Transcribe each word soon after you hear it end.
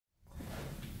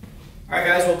Alright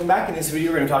guys, welcome back. In this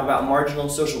video we're going to talk about marginal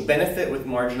social benefit with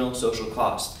marginal social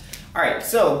cost. Alright,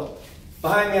 so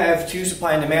behind me I have two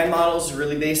supply and demand models,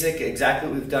 really basic, exactly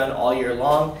what we've done all year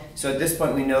long. So at this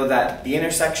point we know that the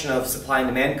intersection of supply and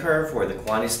demand curve, where the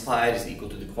quantity supplied is equal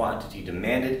to the quantity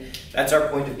demanded, that's our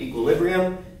point of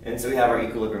equilibrium. And so we have our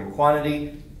equilibrium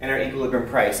quantity and our equilibrium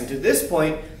price. And to this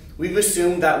point we've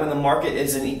assumed that when the market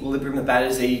is in equilibrium that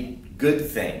is a good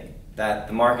thing, that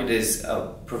the market is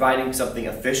providing something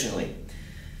efficiently.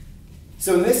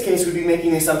 So in this case, we'd be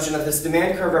making the assumption that this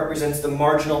demand curve represents the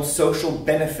marginal social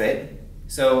benefit.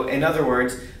 So in other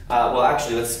words, well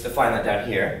actually let's define that down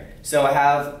here. So I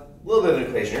have a little bit of an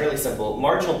equation, really simple.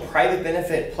 Marginal private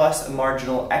benefit plus a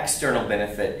marginal external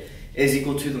benefit is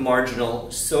equal to the marginal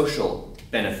social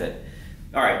benefit.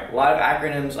 Alright, a lot of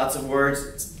acronyms, lots of words,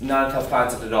 it's not a tough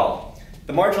concept at all.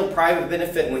 The marginal private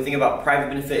benefit, when we think about private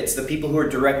benefit, it's the people who are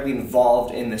directly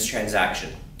involved in this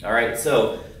transaction. Alright,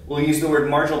 so we'll use the word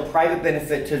marginal private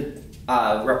benefit to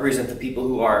represent the people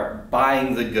who are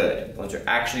buying the good, the ones who are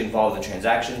actually involved in the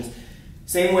transactions.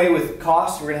 Same way with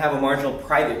cost, we're going to have a marginal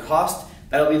private cost.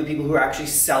 That'll be the people who are actually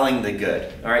selling the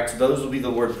good. Alright, so those will be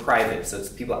the word private. So it's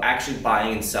people actually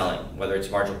buying and selling, whether it's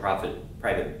marginal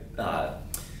private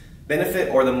benefit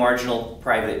or the marginal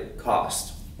private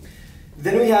cost.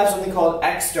 Then we have something called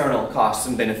external costs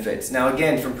and benefits. Now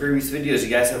again, from previous videos, you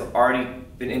guys have already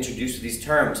been introduced to these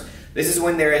terms. This is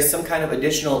when there is some kind of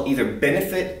additional either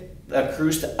benefit that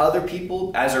accrues to other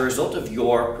people as a result of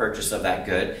your purchase of that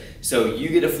good. So you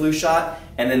get a flu shot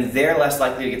and then they're less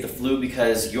likely to get the flu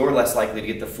because you're less likely to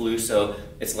get the flu, so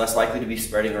it's less likely to be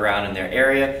spreading around in their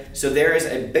area. So there is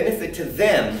a benefit to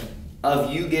them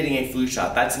of you getting a flu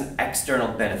shot. That's an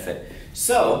external benefit.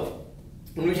 So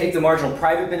when we take the marginal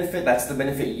private benefit, that's the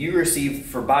benefit you receive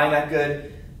for buying that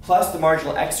good, plus the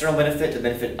marginal external benefit, the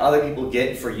benefit other people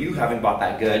get for you having bought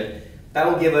that good, that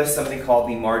will give us something called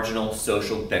the marginal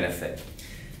social benefit.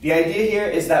 The idea here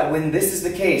is that when this is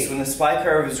the case, when the supply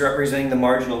curve is representing the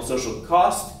marginal social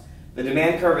cost, the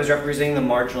demand curve is representing the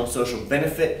marginal social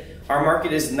benefit, our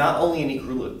market is not only in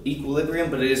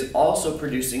equilibrium, but it is also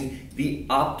producing the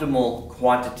optimal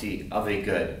quantity of a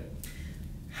good.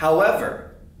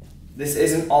 However, this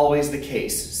isn't always the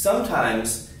case.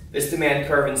 Sometimes this demand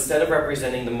curve, instead of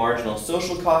representing the marginal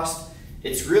social cost,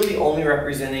 it's really only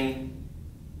representing,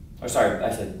 or sorry,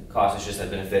 I said cost, I should have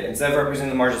said benefit. Instead of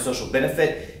representing the marginal social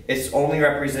benefit, it's only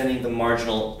representing the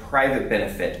marginal private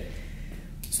benefit.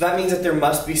 So that means that there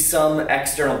must be some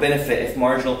external benefit if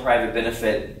marginal private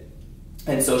benefit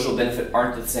and social benefit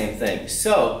aren't the same thing.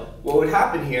 So what would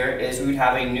happen here is we would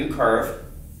have a new curve,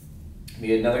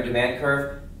 be another demand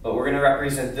curve, but we're going to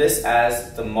represent this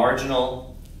as the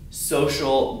marginal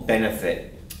social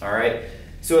benefit. Alright,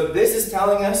 so what this is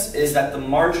telling us is that the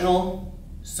marginal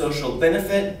social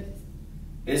benefit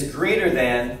is greater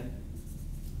than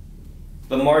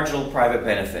the marginal private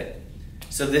benefit.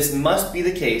 So this must be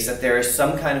the case that there is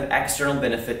some kind of external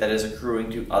benefit that is accruing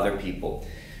to other people.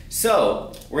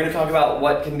 So we're going to talk about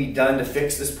what can be done to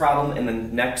fix this problem in the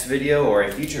next video or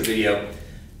a future video.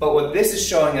 But what this is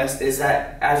showing us is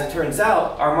that, as it turns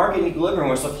out, our market equilibrium,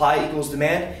 where supply equals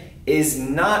demand, is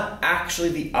not actually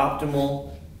the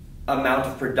optimal amount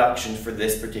of production for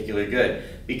this particular good,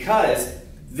 because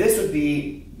this would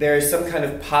be, there is some kind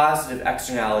of positive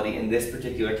externality in this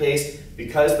particular case.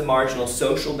 Because the marginal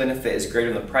social benefit is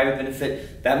greater than the private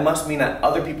benefit, that must mean that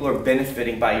other people are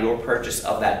benefiting by your purchase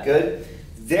of that good.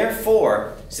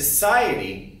 Therefore,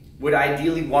 society would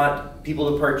ideally want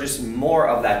people to purchase more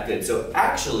of that good. So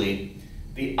actually,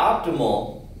 the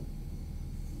optimal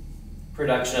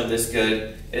production of this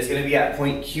good is going to be at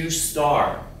point Q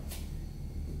star.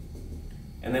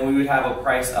 And then we would have a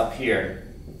price up here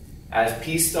as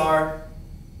P star.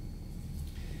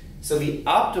 So the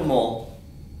optimal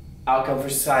outcome for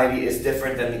society is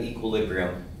different than the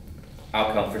equilibrium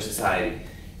outcome for society.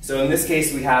 So in this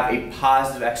case we have a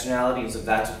positive externality, and so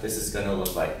that's what this is going to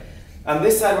look like. On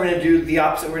this side we're going to do the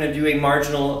opposite. We're going to do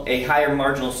a higher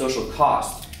marginal social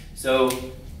cost. So I'm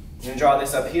going to draw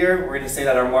this up here. We're going to say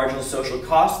that our marginal social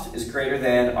cost is greater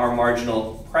than our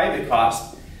marginal private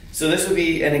cost. So this would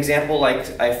be an example like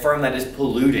a firm that is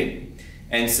polluting.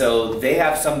 And so they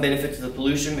have some benefit to the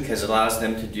pollution because it allows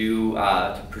them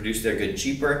to produce their good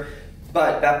cheaper.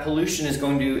 But that pollution is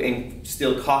going to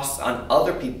instill costs on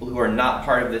other people who are not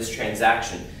part of this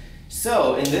transaction.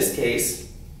 So in this case,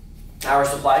 our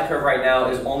supply curve right now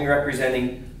is only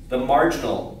representing the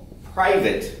marginal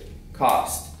private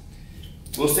cost.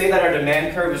 We'll say that our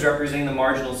demand curve is representing the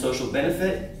marginal social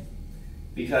benefit,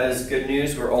 because good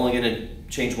news, we're only going to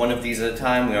change one of these at a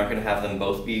time. We aren't going to have them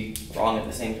both be wrong at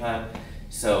the same time.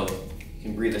 So you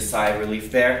can breathe a sigh of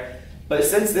relief there. But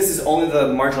since this is only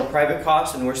the marginal private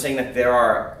cost, and we're saying that there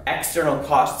are external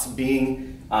costs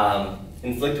being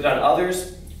inflicted on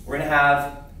others, we're going to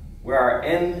have where our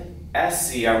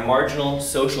MSC, our marginal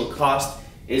social cost,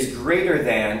 is greater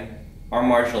than our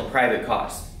marginal private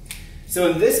cost. So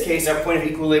in this case, our point of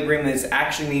equilibrium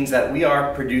actually means that we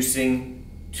are producing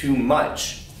too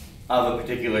much of a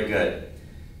particular good.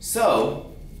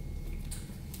 So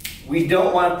we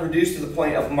don't want to produce to the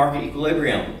point of market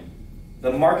equilibrium.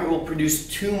 The market will produce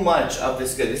too much of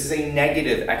this good. This is a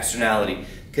negative externality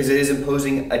because it is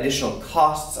imposing additional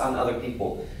costs on other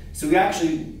people. So we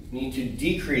actually need to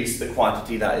decrease the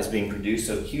quantity that is being produced.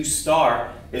 So Q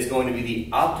star is going to be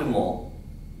the optimal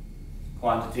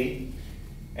quantity.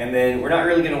 And then we're not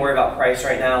really going to worry about price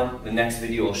right now. The next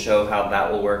video will show how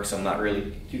that will work, so I'm not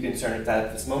really too concerned with that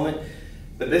at this moment.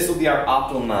 But this will be our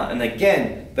optimal amount. And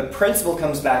again, the principle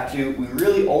comes back to we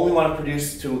really only want to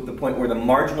produce to the point where the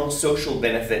marginal social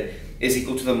benefit is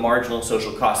equal to the marginal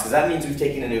social cost, because that means we've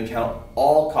taken into account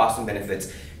all costs and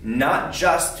benefits, not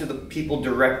just to the people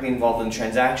directly involved in the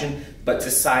transaction, but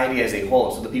society as a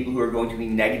whole. So the people who are going to be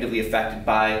negatively affected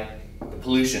by the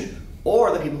pollution,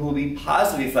 or the people who will be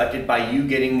positively affected by you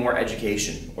getting more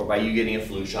education, or by you getting a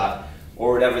flu shot,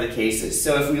 or whatever the case is.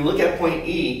 So if we look at point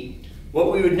E,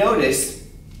 what we would notice,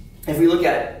 if we look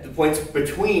at the points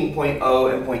between point O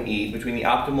and point E, between the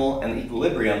optimal and the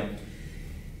equilibrium,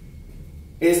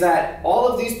 is that all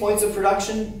of these points of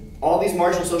production, all these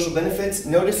marginal social benefits,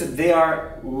 notice that they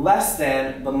are less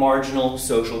than the marginal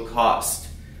social cost.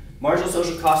 Marginal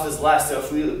social cost is less, so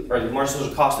if we, or the marginal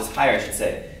social cost is higher, I should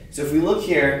say. So if we look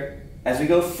here, as we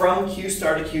go from Q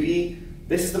star to QE,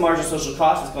 this is the marginal social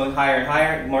cost. It's going higher and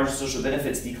higher. The marginal social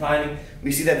benefits declining.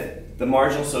 We see that the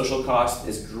marginal social cost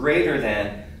is greater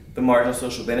than the marginal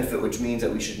social benefit, which means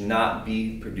that we should not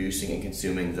be producing and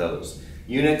consuming those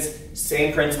units.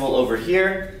 Same principle over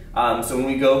here. So when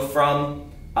we go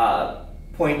from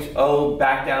point O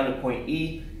back down to point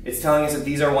E, it's telling us that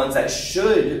these are ones that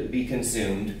should be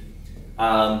consumed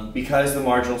because the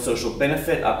marginal social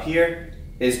benefit up here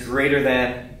is greater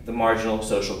than the marginal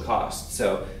social cost.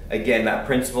 So again, that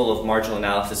principle of marginal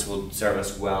analysis will serve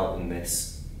us well in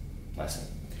this lesson.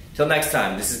 Till next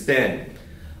time, this has been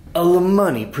a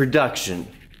Money production.